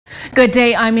Good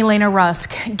day, I'm Elena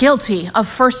Rusk. Guilty of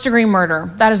first-degree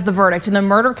murder. That is the verdict in the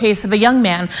murder case of a young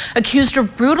man accused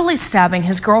of brutally stabbing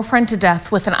his girlfriend to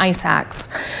death with an ice axe.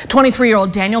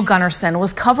 23-year-old Daniel Gunnarsson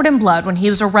was covered in blood when he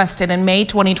was arrested in May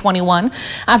 2021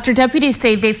 after deputies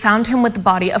say they found him with the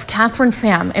body of Catherine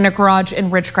Pham in a garage in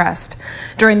Ridgecrest.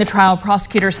 During the trial,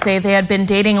 prosecutors say they had been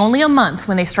dating only a month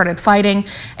when they started fighting,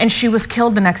 and she was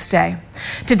killed the next day.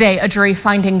 Today, a jury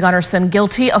finding Gunnarsson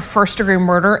guilty of first-degree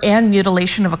murder and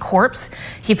mutilation of a corpse.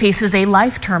 He faces a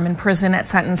life term in prison at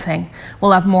sentencing.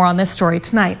 We'll have more on this story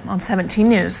tonight on 17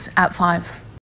 News at 5.